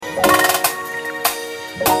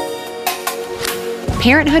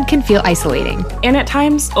Parenthood can feel isolating. And at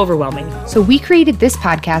times, overwhelming. So we created this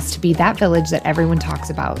podcast to be that village that everyone talks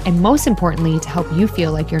about. And most importantly, to help you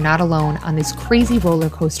feel like you're not alone on this crazy roller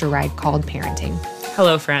coaster ride called parenting.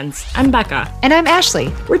 Hello, friends. I'm Becca. And I'm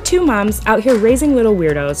Ashley. We're two moms out here raising little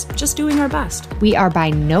weirdos, just doing our best. We are by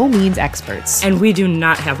no means experts. And we do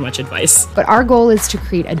not have much advice. But our goal is to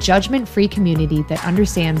create a judgment-free community that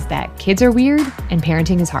understands that kids are weird and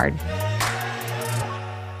parenting is hard.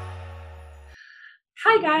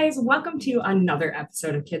 Hi guys, welcome to another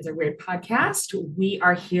episode of Kids Are Weird podcast. We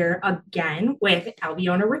are here again with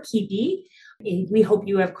Albiona Rakipi. We hope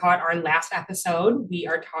you have caught our last episode. We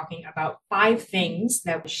are talking about 5 things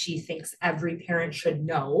that she thinks every parent should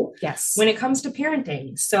know when it comes to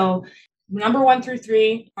parenting. So number 1 through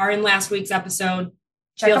 3 are in last week's episode.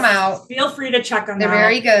 Check them out. Feel free to check them out. They're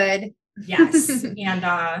very good. Yes.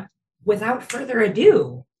 And without further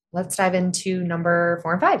ado, let's dive into number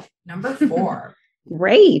 4 and 5. Number 4.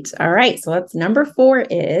 Great. All right. So that's number 4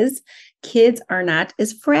 is kids are not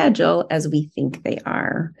as fragile as we think they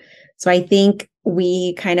are. So I think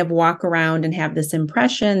we kind of walk around and have this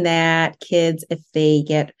impression that kids, if they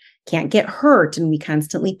can't get hurt, and we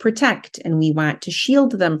constantly protect and we want to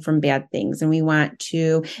shield them from bad things. And we want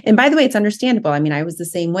to, and by the way, it's understandable. I mean, I was the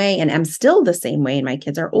same way and I'm still the same way, and my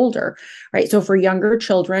kids are older, right? So for younger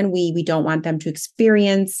children, we don't want them to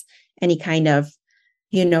experience any kind of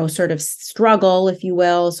sort of struggle, if you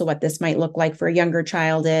will. So what this might look like for a younger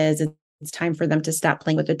child is it's time for them to stop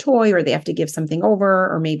playing with a toy, or they have to give something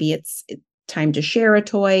over, or maybe it's time to share a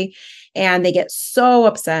toy, and they get so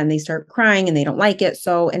upset and they start crying and they don't like it.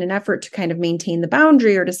 So in an effort to kind of maintain the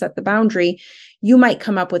boundary or to set the boundary, you might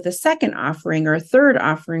come up with a second offering or a third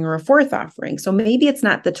offering or a fourth offering. So maybe it's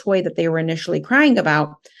not the toy that they were initially crying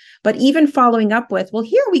about, but even following up with, well,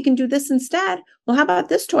 here, we can do this instead. Well, how about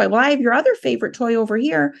this toy? Well, I have your other favorite toy over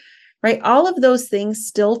here, right? All of those things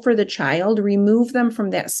still for the child, remove them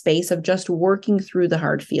from that space of just working through the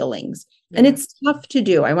hard feelings. Yeah. And it's tough to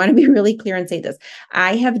do. I want to be really clear and say this.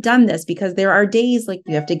 I have done this because there are days like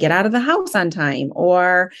you have to get out of the house on time,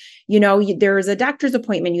 or, there is a doctor's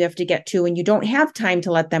appointment you have to get to and you don't have time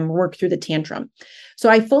to let them work through the tantrum. So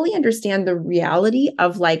I fully understand the reality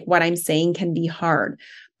of like what I'm saying can be hard.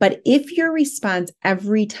 But if your response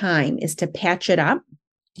every time is to patch it up,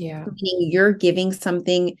 meaning you're giving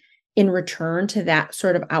something in return to that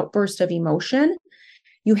sort of outburst of emotion,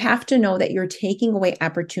 you have to know that you're taking away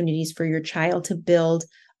opportunities for your child to build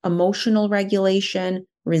emotional regulation,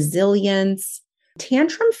 resilience.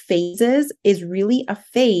 Tantrum phases is really a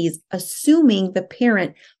phase, assuming the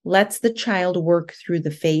parent lets the child work through the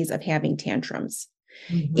phase of having tantrums.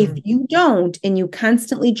 Mm-hmm. If you don't, and you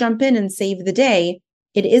constantly jump in and save the day,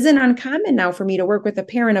 it isn't uncommon now for me to work with a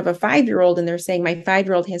parent of a 5-year-old and they're saying my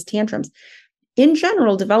 5-year-old has tantrums. In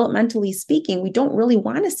general, developmentally speaking, we don't really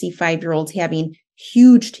want to see 5-year-olds having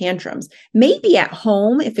huge tantrums. Maybe at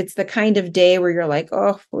home, if it's the kind of day where you're like,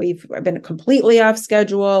 oh, we've been completely off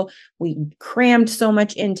schedule. We crammed so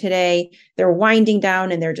much in today. They're winding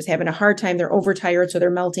down and they're just having a hard time. They're overtired, so they're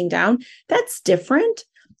melting down. That's different.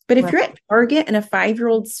 But if you're at Target and a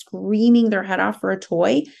 5-year-old screaming their head off for a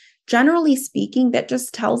toy, generally speaking, that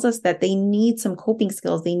just tells us that they need some coping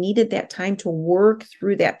skills. They needed that time to work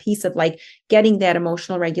through that piece of like getting that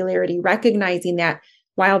emotional regularity, recognizing that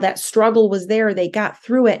while that struggle was there, they got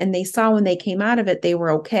through it and they saw when they came out of it, they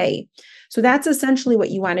were okay. So that's essentially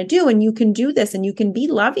what you want to do. And you can do this and you can be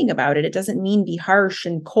loving about it. It doesn't mean be harsh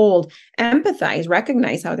and cold. Empathize,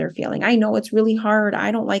 recognize how they're feeling. I know it's really hard.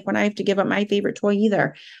 I don't like when I have to give up my favorite toy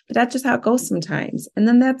either, but that's just how it goes sometimes. And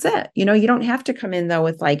then that's it. You don't have to come in though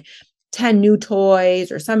with like 10 new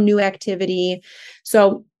toys or some new activity.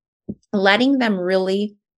 So letting them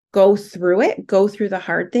really go through the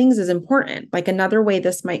hard things is important. Like another way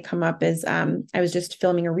this might come up is, I was just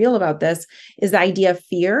filming a reel about this, is the idea of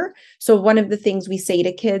fear. So one of the things we say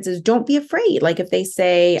to kids is don't be afraid. Like if they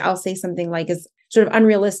say, I'll say something like is sort of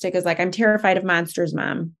unrealistic, is like, I'm terrified of monsters,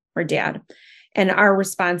 mom or dad. And our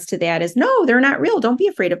response to that is, no, they're not real. Don't be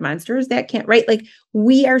afraid of monsters. That can't, right? Like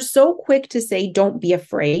we are so quick to say, don't be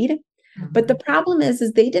afraid. But the problem is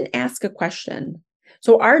they didn't ask a question.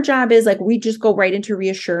 So our job is like, we just go right into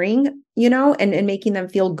reassuring, and making them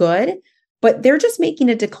feel good, but they're just making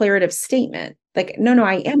a declarative statement. Like, no,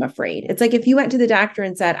 I am afraid. It's like if you went to the doctor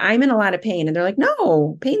and said, I'm in a lot of pain. And they're like,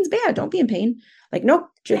 no, pain's bad. Don't be in pain. Like, nope.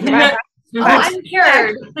 I'm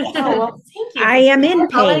scared. Oh, well, thank you. I am in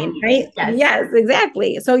pain, right? Yes,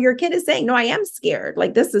 exactly. So your kid is saying, no, I am scared.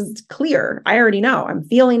 Like, this is clear. I already know. I'm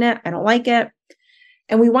feeling it. I don't like it.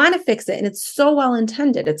 And we want to fix it. And it's so well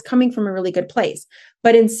intended. It's coming from a really good place.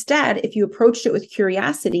 But instead, if you approached it with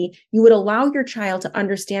curiosity, you would allow your child to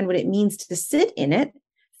understand what it means to sit in it,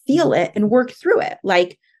 feel it, and work through it.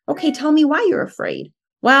 Like, okay, tell me why you're afraid.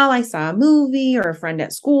 Well, I saw a movie, or a friend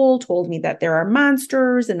at school told me that there are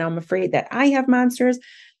monsters, and I'm afraid that I have monsters.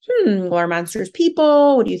 Well, are monsters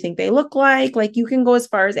people? What do you think they look like? Like, you can go as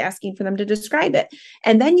far as asking for them to describe it.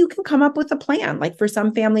 And then you can come up with a plan. Like, for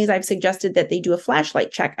some families, I've suggested that they do a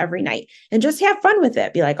flashlight check every night and just have fun with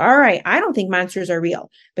it. Be like, all right, I don't think monsters are real,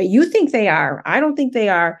 but you think they are. I don't think they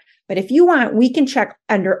are. But if you want, we can check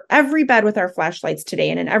under every bed with our flashlights today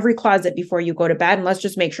and in every closet before you go to bed. And let's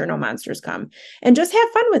just make sure no monsters come, and just have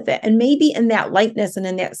fun with it. And maybe in that lightness and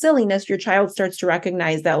in that silliness, your child starts to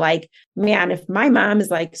recognize that, like, man, if my mom is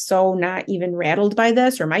like so not even rattled by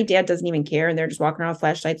this, or my dad doesn't even care and they're just walking around with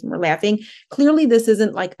flashlights and we're laughing, clearly this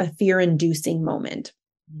isn't like a fear-inducing moment.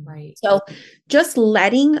 Right. So just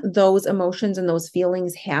letting those emotions and those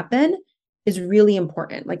feelings happen is really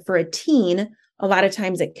important. Like, for a teen, a lot of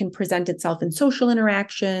times it can present itself in social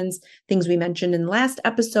interactions, things we mentioned in the last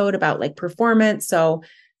episode about like performance. So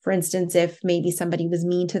for instance, if maybe somebody was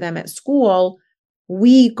mean to them at school,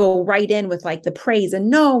 we go right in with like the praise and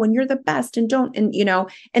no, and you're the best and don't, and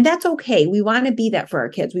and that's okay. We want to be that for our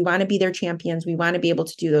kids. We want to be their champions. We want to be able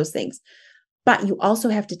to do those things. But you also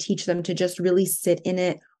have to teach them to just really sit in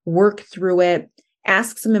it, work through it,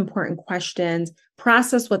 ask some important questions,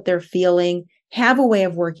 process what they're feeling, have a way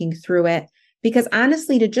of working through it. Because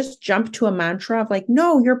honestly, to just jump to a mantra of like,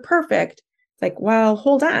 no, you're perfect. It's like, well,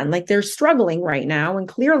 hold on. Like, they're struggling right now. And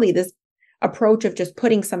clearly this approach of just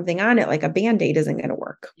putting something on it like a Band-Aid isn't going to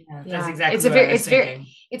work. Yeah, Yeah. that's exactly It's what I was very, thinking.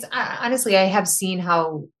 it's honestly, I have seen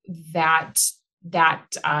how that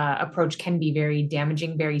approach can be very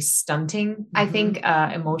damaging, very stunting. I think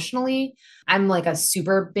emotionally, I'm like a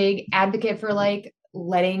super big advocate for like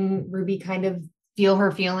letting Ruby kind of feel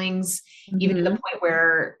her feelings, even to the point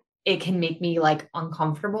where it can make me like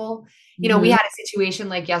uncomfortable. We had a situation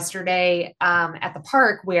like yesterday at the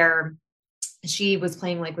park where she was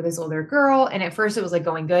playing like with this older girl. And at first it was like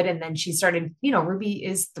going good. And then she started, Ruby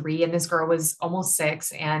is 3 and this girl was almost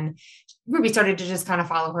 6. And Ruby started to just kind of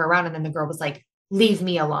follow her around. And then the girl was like, leave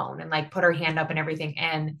me alone, and like put her hand up and everything.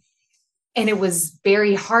 And it was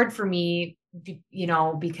very hard for me,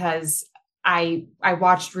 because I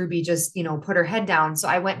watched Ruby just, put her head down. So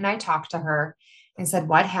I went and I talked to her and said,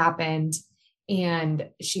 what happened? And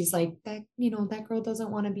she's like, that girl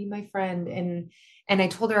doesn't want to be my friend. And I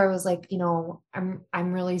told her, I was like,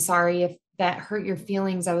 I'm really sorry if that hurt your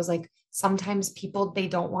feelings. I was like, sometimes people, they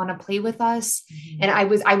don't want to play with us. And I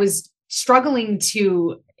was struggling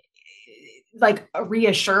to like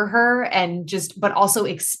reassure her and but also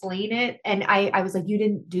explain it. And I was like, you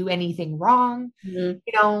didn't do anything wrong, but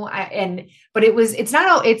it's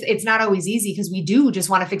not always easy, because we do just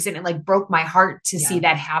want to fix it. And it like broke my heart to see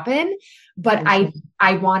that happen. But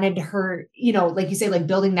I wanted her, like you say, like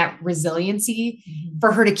building that resiliency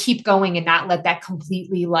for her to keep going and not let that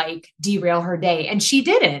completely like derail her day. And she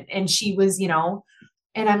didn't. And she was,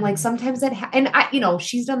 and I'm like, sometimes and I,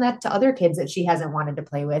 she's done that to other kids that she hasn't wanted to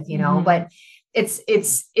play with, but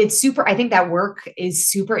it's super, I think that work is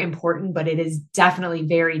super important, but it is definitely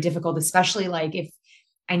very difficult, especially like if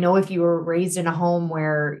you were raised in a home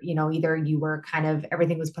where, either you were kind of,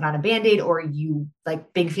 everything was put on a Band-Aid, or you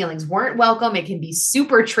like big feelings weren't welcome. It can be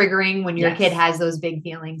super triggering when your kid has those big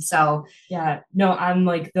feelings. So yeah, no, I'm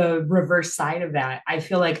like the reverse side of that. I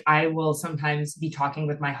feel like I will sometimes be talking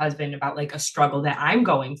with my husband about like a struggle that I'm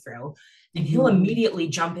going through, and he'll immediately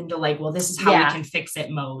jump into like, well, this is how we can fix it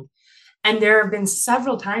mode. And there have been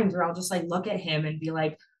several times where I'll just like look at him and be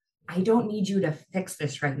like, I don't need you to fix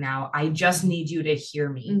this right now. I just need you to hear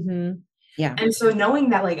me. Yeah. And so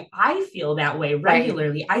knowing that like I feel that way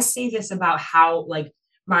regularly, I say this about how like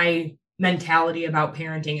my mentality about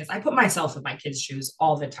parenting is I put myself in my kids' shoes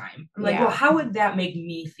all the time. I'm like, well, how would that make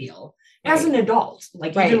me feel as an adult?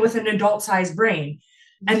 Like even with an adult sized brain.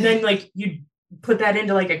 And then like you put that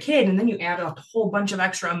into like a kid, and then you add a whole bunch of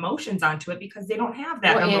extra emotions onto it because they don't have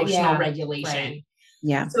that emotional regulation.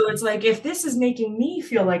 Yeah. So it's like, if this is making me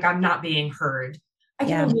feel like I'm not being heard, I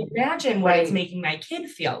can only imagine what it's making my kid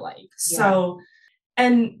feel like. So,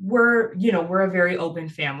 and we're a very open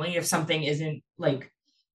family. If something isn't like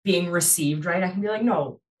being received right, I can be like,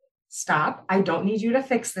 no, stop. I don't need you to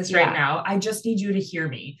fix this right now. I just need you to hear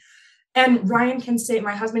me. And my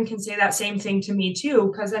husband can say that same thing to me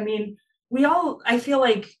too. Cause I mean, I feel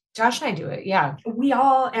like Josh and I do it. Yeah. We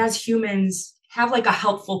all as humans have like a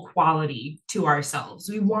helpful quality to ourselves.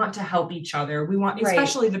 We want to help each other. We want,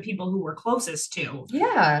 especially the people who we're closest to.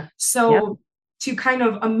 Yeah. So to kind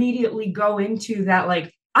of immediately go into that,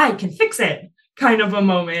 like, I can fix it. kind of a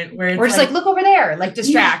moment where it's or just like look over there, like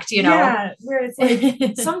distract, Yeah, where it's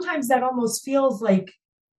like sometimes that almost feels like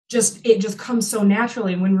it just comes so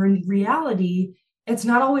naturally when we're in reality, it's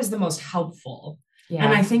not always the most helpful. Yeah.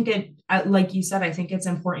 And I think like you said, I think it's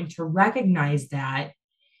important to recognize that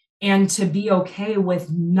and to be okay with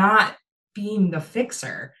not being the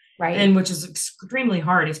fixer. Right. And which is extremely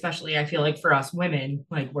hard, especially I feel like for us women,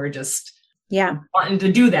 like we're just wanting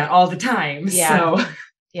to do that all the time. Yeah. So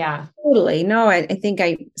yeah, totally. No, I think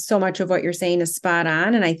so much of what you're saying is spot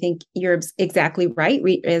on. And I think you're exactly right.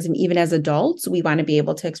 Even as adults, we want to be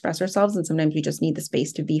able to express ourselves. And sometimes we just need the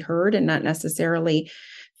space to be heard and not necessarily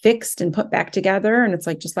fixed and put back together. And it's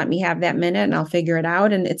like, just let me have that minute and I'll figure it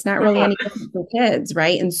out. And it's not really any different for kids.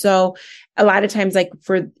 Right. And so a lot of times, like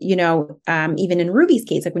for, even in Ruby's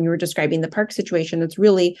case, like when you were describing the park situation, it's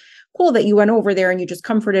really cool that you went over there and you just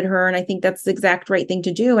comforted her. And I think that's the exact right thing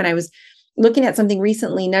to do. And I was looking at something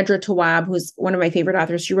recently, Nedra Tawwab, who's one of my favorite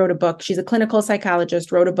authors, she wrote a book. She's a clinical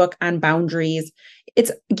psychologist, wrote a book on boundaries.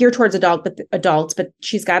 It's geared towards adults, but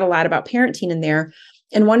she's got a lot about parenting in there.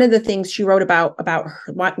 And one of the things she wrote about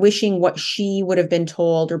her, wishing what she would have been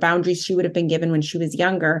told or boundaries she would have been given when she was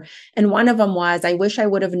younger. And one of them was, I wish I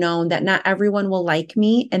would have known that not everyone will like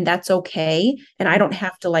me and that's okay. And I don't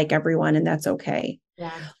have to like everyone and that's okay.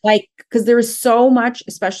 Yeah. Like, because there is so much,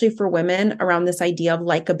 especially for women, around this idea of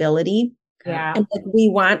likability. Yeah. And like, we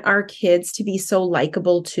want our kids to be so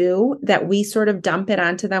likable too, that we sort of dump it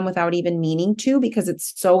onto them without even meaning to, because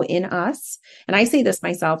it's so in us. And I say this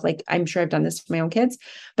myself, like, I'm sure I've done this for my own kids,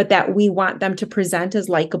 but that we want them to present as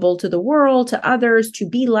likable to the world, to others, to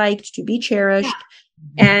be liked, to be cherished.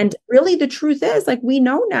 Yeah. And really the truth is, like, we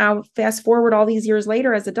know now, fast forward all these years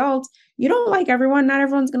later as adults, you don't like everyone. Not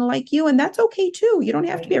everyone's going to like you. And that's okay too. You don't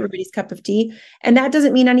have to be everybody's cup of tea. And that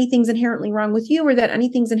doesn't mean anything's inherently wrong with you or that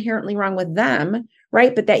anything's inherently wrong with them.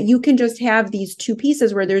 Right. But that you can just have these two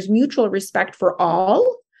pieces where there's mutual respect for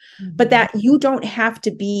all, but that you don't have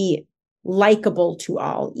to be likable to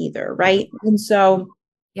all either. Right. And so.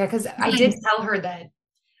 Yeah. Cause I did tell her that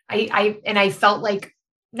I felt like,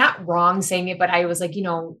 not wrong saying it, but I was like,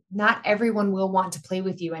 not everyone will want to play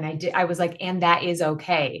with you. And I was like, and that is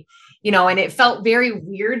okay. And it felt very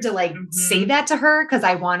weird to like say that to her. Cause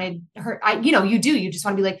I wanted her, you just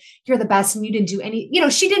want to be like, you're the best. And you didn't do any,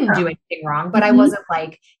 she didn't do anything wrong, but I wasn't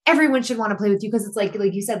like, everyone should want to play with you. Cause it's like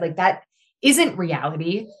you said, like that isn't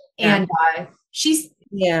reality. And she's,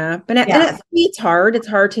 but it's hard. It's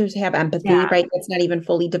hard to have empathy, right? It's not even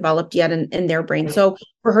fully developed yet in their brain. So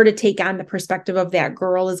for her to take on the perspective of that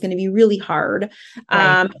girl is going to be really hard.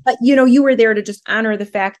 Right. But you were there to just honor the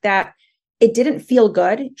fact that it didn't feel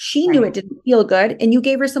good. She knew it didn't feel good. And you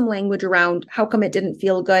gave her some language around how come it didn't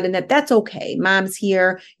feel good and that's okay. Mom's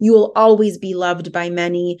here. You will always be loved by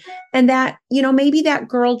many. And that, maybe that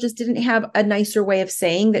girl just didn't have a nicer way of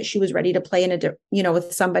saying that she was ready to play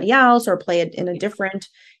with somebody else or play it in a different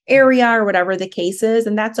area or whatever the case is.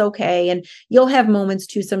 And that's okay. And you'll have moments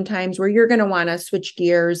too sometimes where you're going to want to switch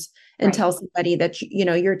gears and tell somebody that,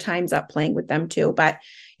 your time's up playing with them too. But,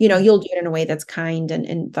 you'll do it in a way that's kind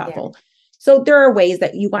and thoughtful. Yeah. So there are ways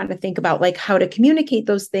that you want to think about like how to communicate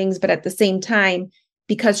those things, but at the same time,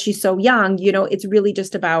 because she's so young, it's really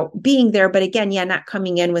just about being there. But again, not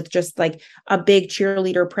coming in with just like a big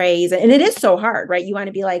cheerleader praise. And it is so hard, right? You want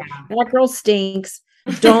to be like, that girl stinks.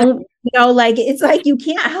 Don't, like, it's like, you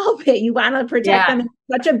can't help it. You want to protect them.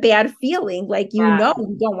 It's such a bad feeling. Like, you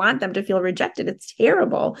don't want them to feel rejected. It's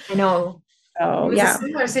terrible. I know. Oh, it was a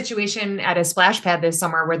similar situation at a splash pad this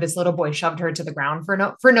summer where this little boy shoved her to the ground for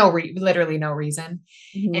literally no reason.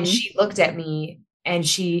 Mm-hmm. And she looked at me and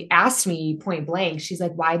she asked me point blank, she's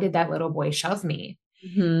like, why did that little boy shove me?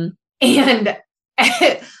 Mm-hmm. And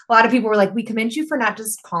a lot of people were like, we commend you for not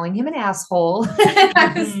just calling him an asshole.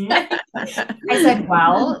 I said,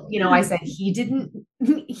 well, I said, he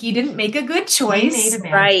didn't make a good choice.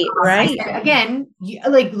 Right. Said, again,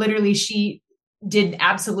 like literally she did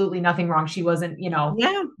absolutely nothing wrong. She wasn't,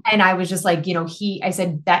 and I was just like, I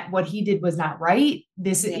said that what he did was not right.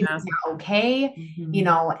 This is not okay,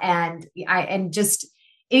 and just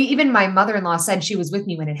even my mother-in-law said, she was with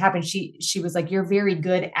me when it happened. She was like, you're very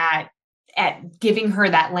good at giving her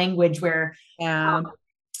that language where,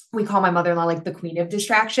 we call my mother-in-law like the queen of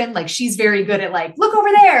distraction. Like she's very good at like, look over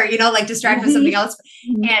there, like distract with something else.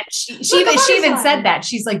 And she even said that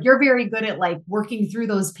she's like, you're very good at like working through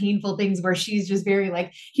those painful things where she's just very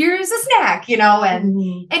like, here's a snack,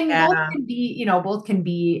 and both can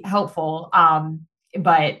be helpful.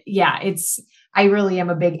 But I really am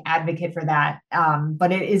a big advocate for that.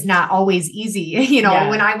 But it is not always easy,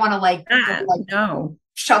 when I want to no.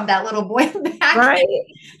 shove that little boy back. Right.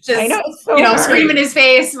 Just, I know, it's so hard. scream in his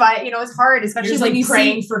face, but it's hard, especially when you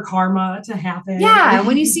praying see for karma to happen. Yeah.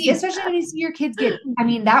 When you see, especially when you see your kids get,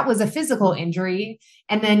 that was a physical injury,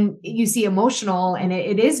 and then you see emotional, and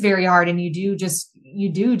it is very hard, and you do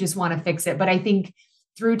just want to fix it. But I think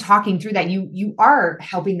through talking through that, you are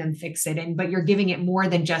helping them fix it, but you're giving it more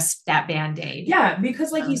than just that Band-Aid. Yeah.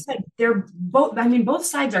 Because like you said, they're both, both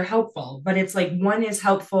sides are helpful, but it's like one is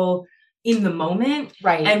helpful in the moment.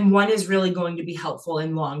 Right. And one is really going to be helpful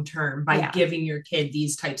in long-term by giving your kid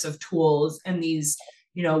these types of tools and these,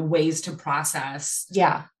 ways to process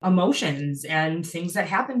emotions and things that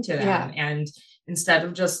happen to them. Yeah. And instead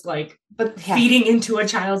of just feeding into a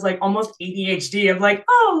child's almost ADHD of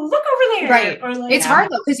oh, look over there. Right. Or it's hard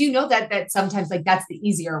though, because that sometimes that's the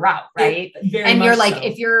easier route, right? And you're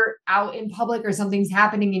if you're out in public or something's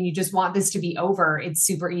happening and you just want this to be over, it's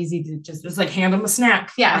super easy to just hand them a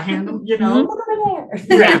snack. Yeah. Hand them, look over there.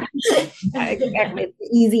 Yeah. Exactly.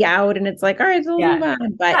 It's easy out, and it's all right, so we'll move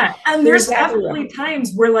on. But and there's definitely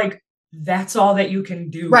times where that's all that you can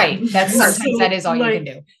do. Right. That's sometimes that is all you can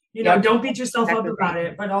do. Don't beat yourself up about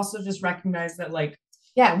it, but also just recognize that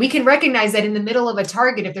we can recognize that in the middle of a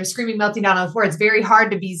target, if they're screaming, melting down on the floor, it's very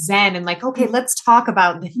hard to be zen and okay, let's talk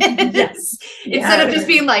about this. Yes. Instead of just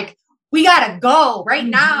being we gotta go right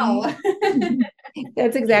now.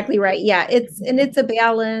 That's exactly right. Yeah. It's a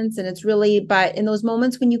balance, and it's really, but in those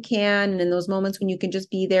moments when you can, and in those moments when you can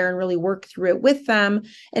just be there and really work through it with them.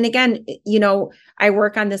 And again, I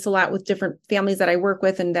work on this a lot with different families that I work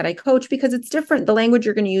with and that I coach, because it's different. The language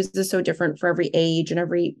you're going to use is so different for every age and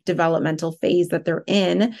every developmental phase that they're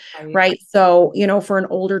in. Right. So, for an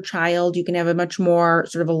older child, you can have a much more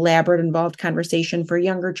sort of elaborate, involved conversation. For a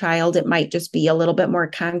younger child, it might just be a little bit more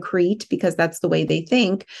concrete because that's the way they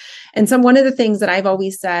think. And one of the things that I've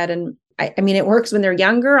always said, and it works when they're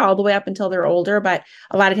younger all the way up until they're older, but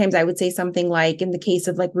a lot of times I would say something in the case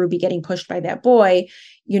of Ruby getting pushed by that boy,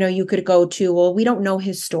 you could go to, well, we don't know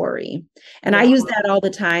his story. And I use that all the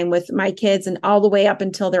time with my kids and all the way up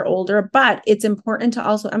until they're older, but it's important to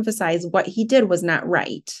also emphasize what he did was not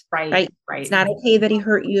right. Right. It's not okay that he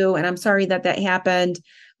hurt you. And I'm sorry that happened,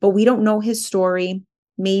 but we don't know his story.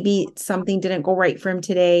 Maybe something didn't go right for him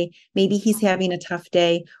today. Maybe he's having a tough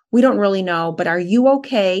day. We don't really know, but are you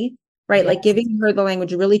okay? Right. Yes. Giving her the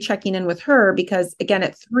language, really checking in with her, because again,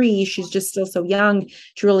 at 3, she's just still so young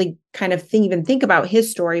to really kind of think about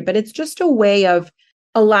his story, but it's just a way of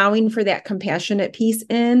allowing for that compassionate piece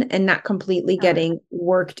in, and not completely getting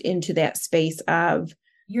worked into that space of,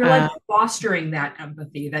 you're fostering that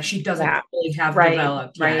empathy that she doesn't really have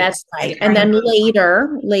developed. Right. That's right. And then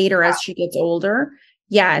later as she gets older,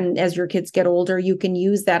 and as your kids get older, you can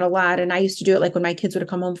use that a lot. And I used to do it when my kids would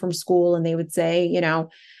come home from school and they would say,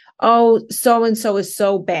 oh, so-and-so is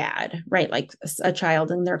so bad, right? A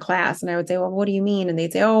child in their class. And I would say, well, what do you mean? And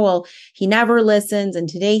they'd say, oh, well, he never listens. And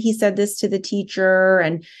today he said this to the teacher.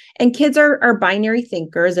 And kids are binary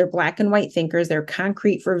thinkers. They're black and white thinkers. They're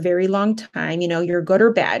concrete for a very long time. You're good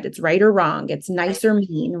or bad. It's right or wrong. It's nice or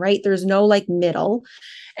mean, right? There's no middle.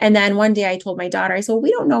 And then one day I told my daughter, I said, well,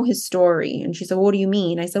 we don't know his story. And she said, well, what do you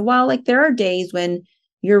mean? I said, well, there are days when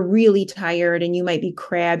you're really tired and you might be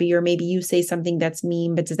crabby, or maybe you say something that's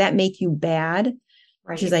mean, but does that make you bad?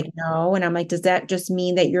 Right. She's like, no. And I'm like, does that just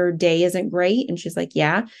mean that your day isn't great? And she's like,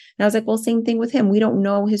 yeah. And I was like, well, same thing with him. We don't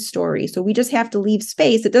know his story. So we just have to leave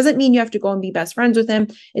space. It doesn't mean you have to go and be best friends with him.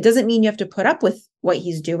 It doesn't mean you have to put up with what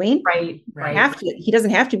he's doing. Right. He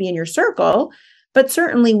doesn't have to be in your circle, but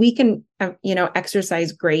certainly we can,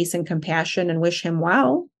 exercise grace and compassion and wish him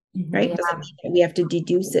well. Right. Yeah. Doesn't mean that we have to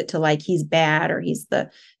deduce it to he's bad or he's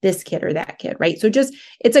this kid or that kid. Right. So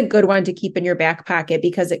it's a good one to keep in your back pocket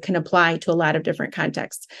because it can apply to a lot of different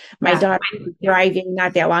contexts. My daughter was driving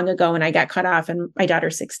not that long ago and I got cut off, and my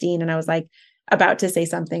daughter's 16, and I was about to say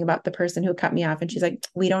something about the person who cut me off. And she's like,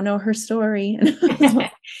 we don't know her story.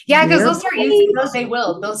 Yeah. Cause they'll start using those.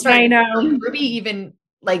 They'll start. I know. Ruby even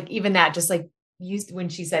that, just used when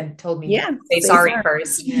she told me to say say sorry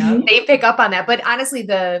first. They pick up on that. But honestly,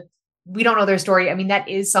 we don't know their story. That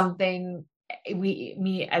is something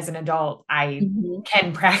me as an adult, I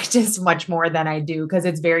can practice much more than I do, because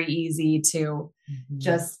it's very easy to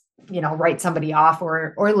just, write somebody off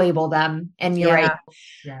or label them. And you're right.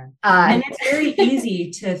 Yeah. And it's very easy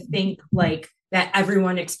to think that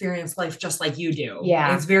everyone experienced life just like you do.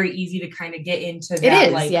 Yeah. It's very easy to kind of get into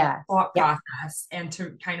that thought process and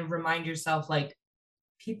to kind of remind yourself,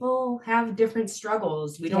 people have different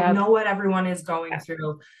struggles. We don't know what everyone is going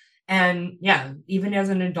through. And even as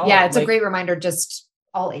an adult. Yeah, it's a great reminder, just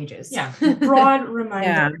all ages. Yeah. Broad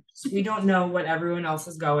reminder. We don't know what everyone else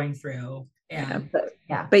is going through.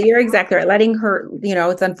 Yeah. But you're exactly right. Letting her,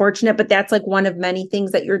 it's unfortunate, but that's like one of many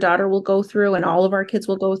things that your daughter will go through and all of our kids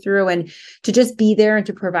will go through. And to just be there and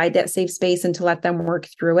to provide that safe space and to let them work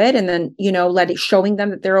through it. And then, showing them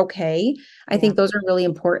that they're okay. I think those are really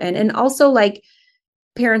important. And also, like,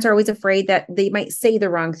 parents are always afraid that they might say the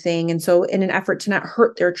wrong thing. And so in an effort to not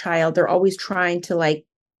hurt their child, they're always trying to like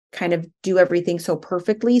kind of do everything so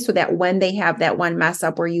perfectly so that when they have that one mess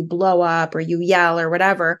up where you blow up or you yell or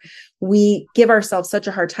whatever, we give ourselves such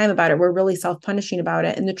a hard time about it. We're really self-punishing about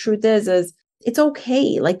it. And the truth is it's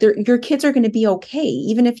okay. Like your kids are going to be okay.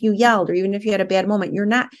 Even if you yelled or even if you had a bad moment, you're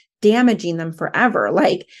not damaging them forever.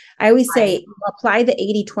 Like I always say, apply the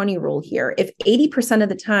 80-20 rule here. If 80% of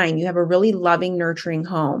the time you have a really loving, nurturing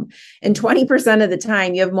home and 20% of the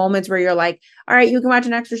time you have moments where you're like, all right, you can watch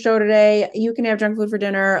an extra show today. You can have junk food for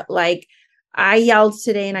dinner. Like I yelled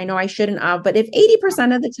today and I know I shouldn't have, but if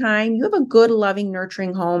 80% of the time you have a good, loving,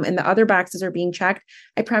 nurturing home and the other boxes are being checked,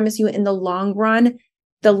 I promise you in the long run,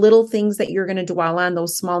 the little things that you're going to dwell on,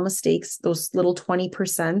 those small mistakes, those little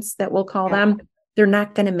 20% that we'll call them, they're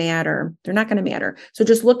not going to matter. They're not going to matter. So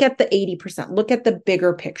just look at the 80%, look at the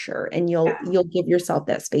bigger picture, and you'll give yourself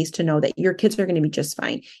that space to know that your kids are going to be just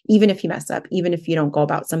fine. Even if you mess up, even if you don't go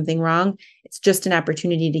about something wrong, it's just an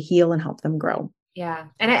opportunity to heal and help them grow. Yeah.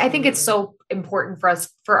 And I think it's so important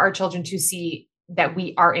for our children to see that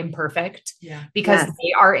we are imperfect because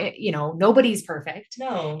they are, nobody's perfect.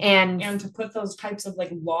 No. And to put those types of like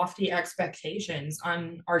lofty expectations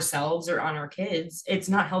on ourselves or on our kids, it's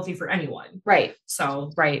not healthy for anyone. Right.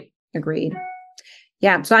 So, Agreed.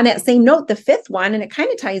 Yeah. So on that same note, the fifth one, and it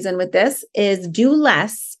kind of ties in with this, is do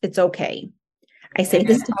less. It's okay. I say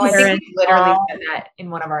this to parents. We literally said that in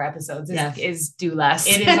one of our episodes is do less.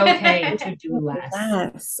 It is okay to do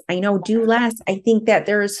less. I know, do less. I think that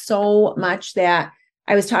there is so much that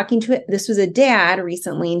I was talking to this was a dad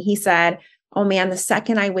recently, and he said, oh man, the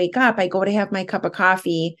second I wake up, I go to have my cup of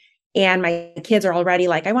coffee and my kids are already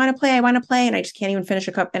like, I want to play. And I just can't even finish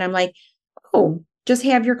a cup. And I'm like, oh, just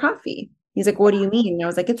have your coffee. He's like, what do you mean? And I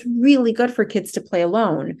was like, it's really good for kids to play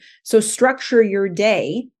alone. So structure your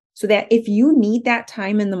day so that if you need that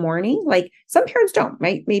time in the morning, like some parents don't,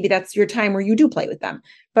 right? Maybe that's your time where you do play with them.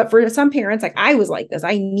 But for some parents, like I was like this,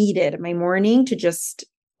 I needed my morning to just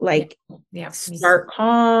like start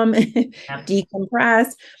calm,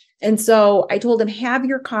 decompress. And so I told him, have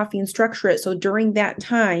your coffee and structure it. So during that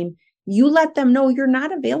time, you let them know you're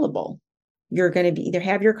not available. You're going to be either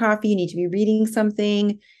have your coffee, you need to be reading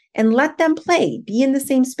something, and let them play, be in the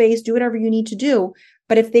same space, do whatever you need to do.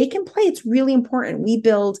 But if they can play, it's really important.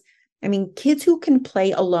 Kids who can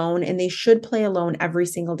play alone, and they should play alone every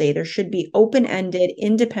single day. There should be open-ended,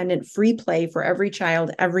 independent, free play for every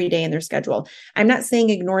child every day in their schedule. I'm not saying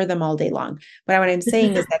ignore them all day long, but what I'm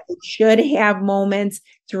saying is that they should have moments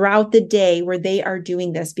throughout the day where they are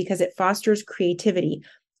doing this because it fosters creativity,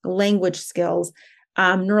 language skills,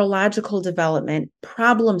 neurological development,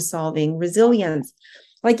 problem solving, resilience.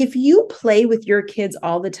 Like if you play with your kids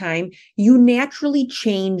all the time, you naturally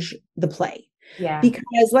change the play. Yeah.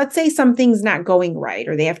 Because let's say something's not going right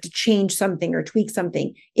or they have to change something or tweak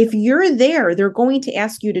something. If you're there, they're going to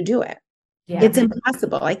ask you to do it. Yeah. It's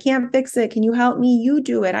impossible. I can't fix it. Can you help me? You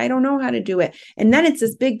do it. I don't know how to do it. And then it's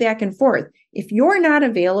this big back and forth. If you're not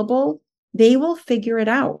available, they will figure it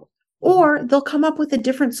out or they'll come up with a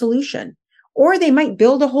different solution or they might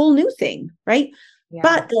build a whole new thing, right? Yeah.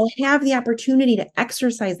 But they'll have the opportunity to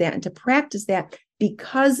exercise that and to practice that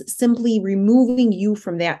because simply removing you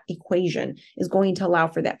from that equation is going to allow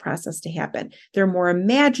for that process to happen. They're more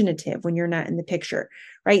imaginative when you're not in the picture,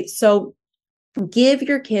 right? So give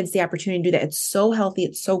your kids the opportunity to do that. It's so healthy.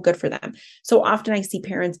 It's so good for them. So often I see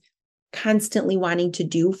parents constantly wanting to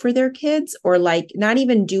do for their kids or like not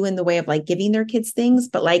even do in the way of like giving their kids things,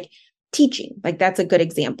 but like teaching. Like that's a good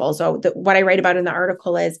example. So what I write about in the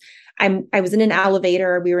article is I was in an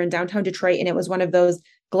elevator. We were in downtown Detroit and it was one of those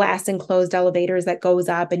glass enclosed elevators that goes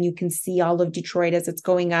up and you can see all of Detroit as it's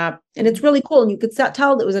going up. And it's really cool. And you could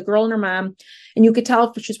tell it was a girl and her mom. And you could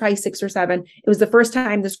tell she was probably 6 or 7. It was the first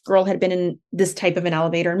time this girl had been in this type of an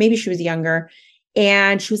elevator. Maybe she was younger.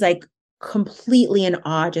 And she was like completely in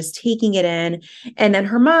awe, just taking it in. And then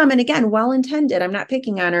her mom, and again, well-intended, I'm not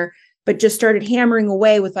picking on her, but just started hammering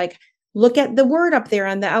away with like, look at the word up there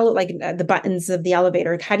on the buttons of the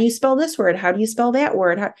elevator. How do you spell this word? How do you spell that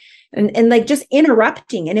word? And like just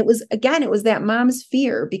interrupting. And it was that mom's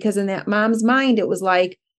fear because in that mom's mind, it was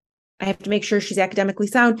like, I have to make sure she's academically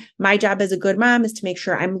sound. My job as a good mom is to make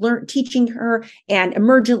sure I'm teaching her and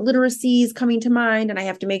emergent literacy is coming to mind. And I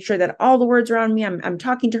have to make sure that all the words around me, I'm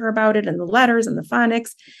talking to her about it and the letters and the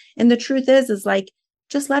phonics. And the truth is like,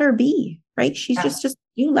 just let her be. right? She's just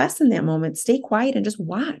you less in that moment. Stay quiet and just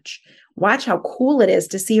watch how cool it is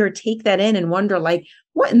to see her take that in and wonder like,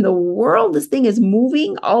 what in the world? This thing is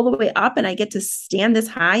moving all the way up and I get to stand this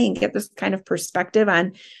high and get this kind of perspective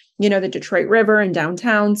on, the Detroit River and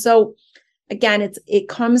downtown. So again, it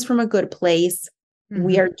comes from a good place. Mm-hmm.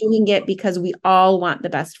 We are doing it because we all want the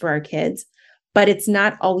best for our kids, but it's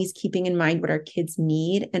not always keeping in mind what our kids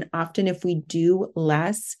need. And often if we do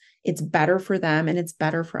less, it's better for them and it's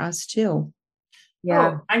better for us too.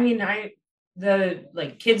 Yeah. Oh, I mean,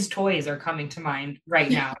 the kids' toys are coming to mind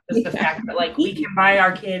right now. Just the fact that we can buy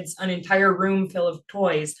our kids an entire room full of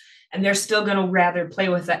toys and they're still going to rather play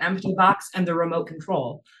with the empty box and the remote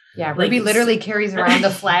control. Yeah. Ruby literally carries around the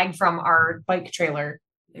flag from our bike trailer.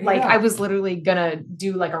 I was literally going to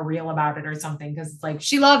do a reel about it or something. Cause it's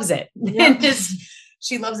she loves it. Yeah.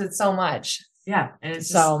 She loves it so much. Yeah. And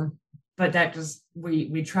it's but that just,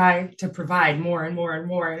 we try to provide more and more and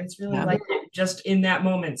more. And it's really just in that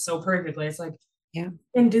moment so perfectly. It's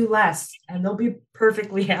and do less and they'll be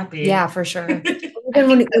perfectly happy. Yeah, for sure.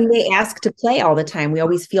 Even when they ask to play all the time, we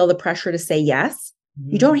always feel the pressure to say yes.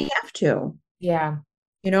 Mm-hmm. You don't have to. Yeah.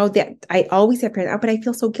 That I always have parents, but I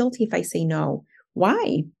feel so guilty if I say no.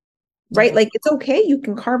 Why? Right? It's okay. You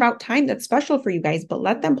can carve out time that's special for you guys, but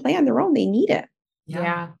let them play on their own. They need it.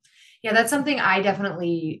 Yeah. Yeah, that's something I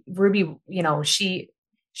definitely, Ruby, she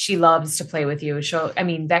loves to play with you.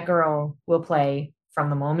 That girl will play from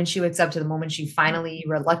the moment she wakes up to the moment she finally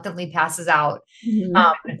reluctantly passes out.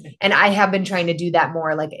 Mm-hmm. And I have been trying to do that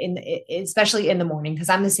more, especially in the morning, because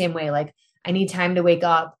I'm the same way. I need time to wake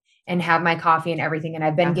up and have my coffee and everything. And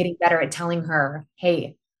I've been getting better at telling her,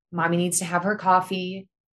 hey, mommy needs to have her coffee.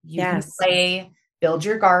 You can play, build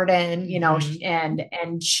your garden, mm-hmm.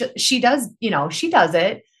 and she does, she does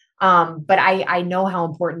it. But I know how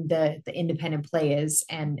important the independent play is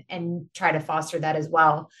and try to foster that as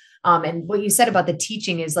well. And what you said about the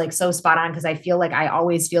teaching is so spot on. Cause I feel I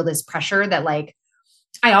always feel this pressure that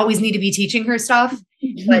I always need to be teaching her stuff,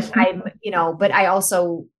 but but I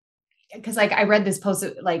also, cause I read this post,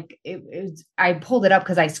 I pulled it up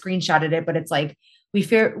cause I screenshotted it, but it's we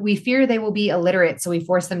fear they will be illiterate. So we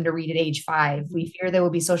force them to read at age 5. We fear they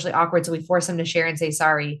will be socially awkward. So we force them to share and say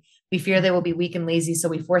sorry. We fear they will be weak and lazy. So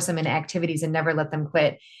we force them into activities and never let them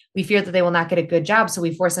quit. We fear that they will not get a good job. So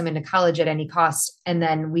we force them into college at any cost. And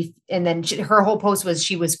then her whole post was,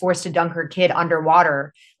 she was forced to dunk her kid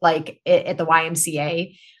underwater, at the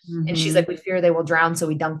YMCA. Mm-hmm. And she's we fear they will drown. So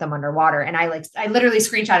we dunk them underwater. And I literally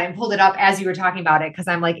screenshot it and pulled it up as you were talking about it. Cause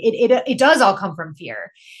I'm it does all come from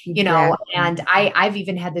fear, and I've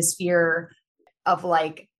even had this fear of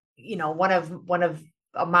one of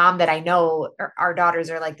a mom that I know, our daughters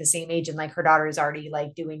are the same age, and her daughter is already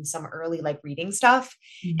doing some early reading stuff.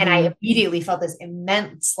 Mm-hmm. And I immediately felt this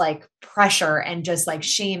immense pressure and just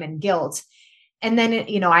shame and guilt. And then,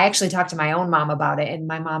 I actually talked to my own mom about it, and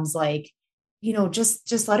my mom's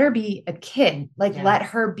just let her be a kid, let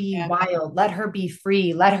her be wild, let her be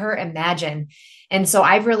free, let her imagine. And so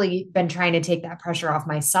I've really been trying to take that pressure off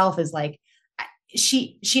myself, is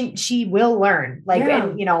she will learn,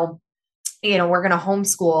 and we're going to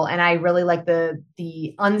homeschool. And I really like the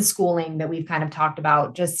unschooling that we've kind of talked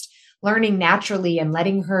about, just learning naturally and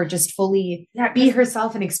letting her just fully be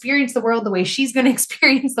herself and experience the world the way she's going to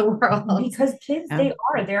experience the world. Because kids,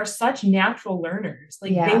 they're such natural learners.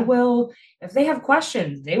 They will, if they have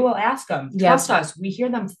questions, they will ask them. Trust us. We hear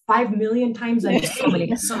them 5 million times a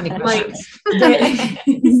day. so many questions.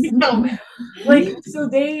 So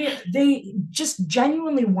they just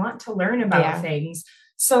genuinely want to learn about things.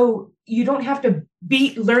 So you don't have to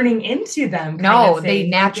be learning into them. No, they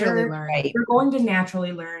naturally learn. You're going to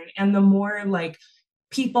naturally learn. And the more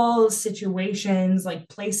people, situations,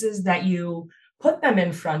 places that you put them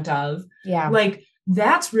in front of,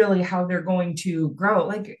 that's really how they're going to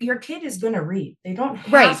grow. Your kid is going to read. They don't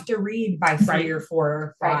have to read by 3 or 4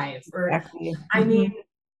 or 5. Or exactly. I mean,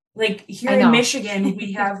 here in Michigan,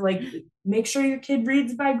 we have make sure your kid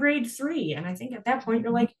reads by grade 3. And I think at that point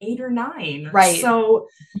you're 8 or 9. Right. So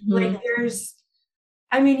yes,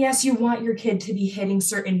 you want your kid to be hitting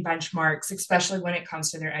certain benchmarks, especially when it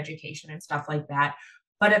comes to their education and stuff like that.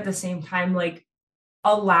 But at the same time,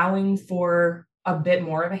 allowing for a bit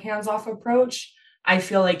more of a hands-off approach. I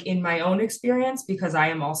feel in my own experience, because I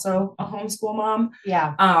am also a homeschool mom,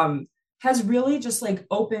 has really just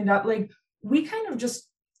opened up, we kind of just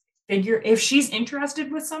figure if she's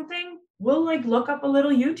interested with something, we'll look up a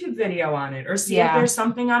little YouTube video on it or see if there's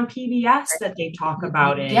something on PBS that they talk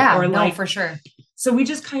about it. Yeah, or for sure. So we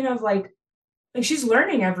just kind of she's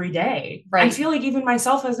learning every day. Right. I feel even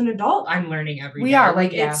myself as an adult, I'm learning every day. We are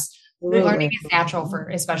it's learning is natural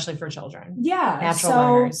especially for children. Yeah. Natural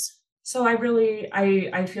learners. So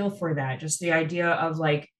I feel for that. Just the idea of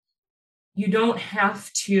like, you don't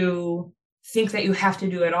have to think that you have to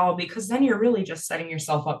do it all, because then you're really just setting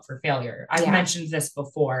yourself up for failure. I've mentioned this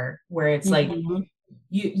before, where it's like,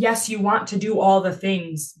 you want to do all the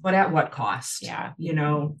things, but at what cost? Yeah,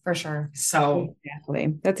 for sure. So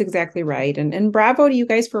exactly. That's exactly right. And bravo to you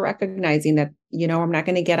guys for recognizing that, I'm not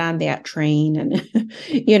going to get on that train and,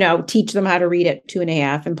 teach them how to read at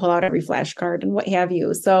 2.5 and pull out every flashcard and what have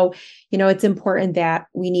you. So, it's important that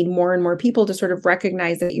we need more and more people to sort of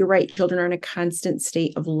recognize that you're right. Children are in a constant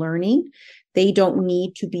state of learning. They don't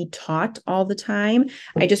need to be taught all the time.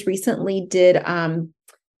 I just recently did,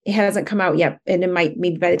 it hasn't come out yet, and it might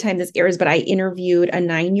maybe by the time this airs, but I interviewed a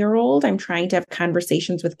 9-year-old. I'm trying to have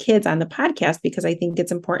conversations with kids on the podcast because I think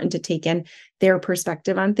it's important to take in their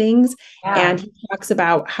perspective on things. Yeah. And he talks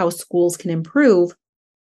about how schools can improve.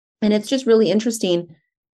 And it's just really interesting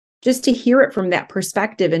just to hear it from that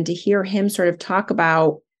perspective and to hear him sort of talk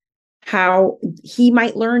about how he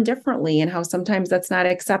might learn differently and how sometimes that's not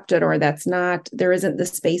accepted or there isn't the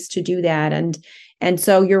space to do that. And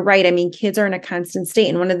so you're right. I mean, kids are in a constant state.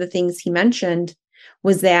 And one of the things he mentioned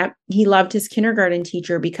was that he loved his kindergarten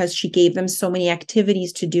teacher because she gave them so many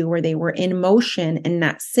activities to do where they were in motion and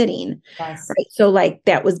not sitting. Yes. Right. So like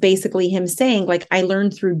that was basically him saying, like, I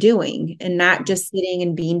learned through doing and not just sitting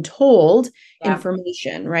and being told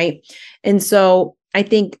information. Right. And so I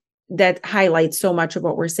think that highlights so much of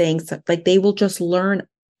what we're saying. So, like, they will just learn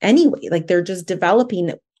anyway. Like, they're just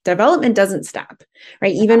developing. Development doesn't stop,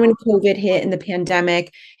 right? Even when COVID hit and the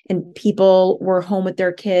pandemic and people were home with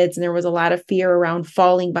their kids and there was a lot of fear around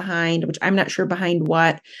falling behind, which I'm not sure behind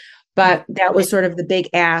what, but that was sort of the big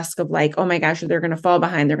ask of like, oh my gosh, they're going to fall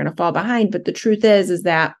behind. They're going to fall behind. But the truth is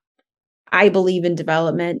that I believe in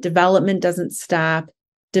development. Development doesn't stop.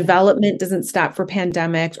 Development doesn't stop for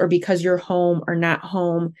pandemics or because you're home or not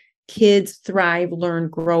home. Kids thrive, learn,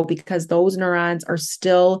 grow because those neurons are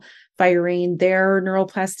still firing. Their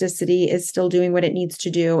neuroplasticity is still doing what it needs to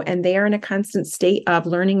do. And they are in a constant state of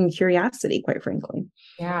learning and curiosity, quite frankly.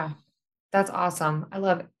 Yeah. That's awesome. I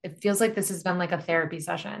love it. It feels like this has been like a therapy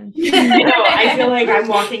session. I know. I feel like I'm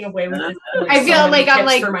walking away with this. I feel like I'm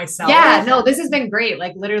like, for myself. Yeah, no, this has been great.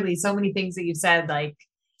 Like literally so many things that you said, like,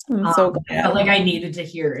 I'm so glad. But like I needed to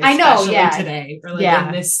hear it. I know, today or like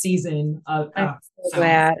in this season of.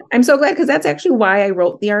 I'm so glad because that's actually why I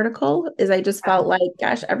wrote the article. Is I just felt like,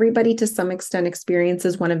 gosh, everybody to some extent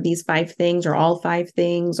experiences one of these 5 things or all 5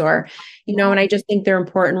 things, or and I just think they're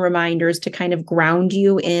important reminders to kind of ground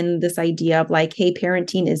you in this idea of like, hey,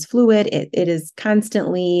 parenting is fluid. It is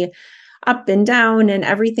constantly up and down and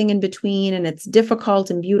everything in between. And it's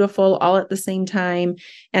difficult and beautiful all at the same time.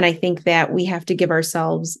 And I think that we have to give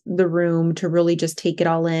ourselves the room to really just take it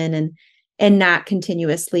all in and not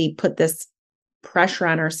continuously put this pressure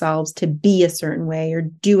on ourselves to be a certain way or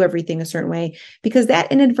do everything a certain way, because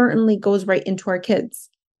that inadvertently goes right into our kids.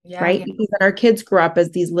 Right. Yeah. Because our kids grow up as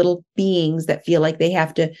these little beings that feel like they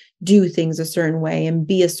have to do things a certain way and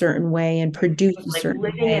be a certain way and produce a certain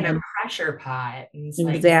living way. In a pressure pot.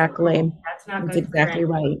 Exactly. Like, that's not good. That's exactly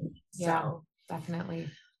right. Yeah, definitely.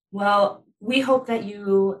 Well, we hope that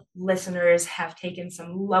you listeners have taken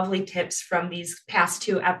some lovely tips from these past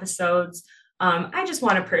 2 episodes. I just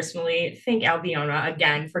want to personally thank Albiona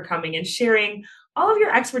again for coming and sharing all of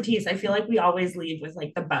your expertise. I feel like we always leave with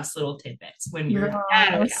like the best little tidbits when you're on the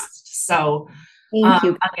podcast. So thank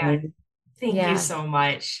you. Again, thank you so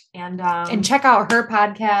much. And check out her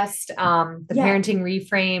podcast, The Parenting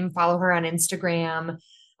Reframe. Follow her on Instagram.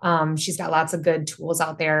 She's got lots of good tools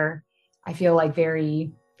out there. I feel like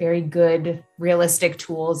very, very good, realistic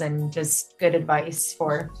tools and just good advice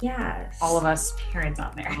for all of us parents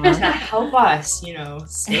out there to help us,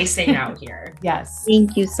 stay sane out here. Yes.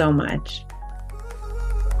 Thank you so much.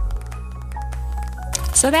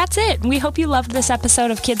 So that's it. We hope you loved this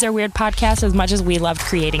episode of Kids Are Weird podcast as much as we loved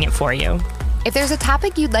creating it for you. If there's a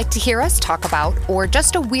topic you'd like to hear us talk about or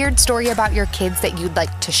just a weird story about your kids that you'd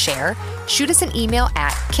like to share, shoot us an email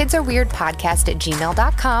at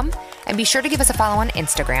kidsareWeirdPodcast@gmail.com and be sure to give us a follow on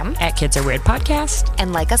Instagram at Kids Are Weird Podcast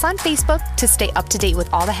and like us on Facebook to stay up to date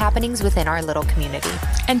with all the happenings within our little community.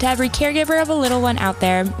 And to every caregiver of a little one out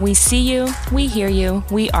there, we see you, we hear you,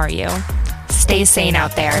 we are you. Stay sane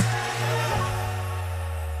out there.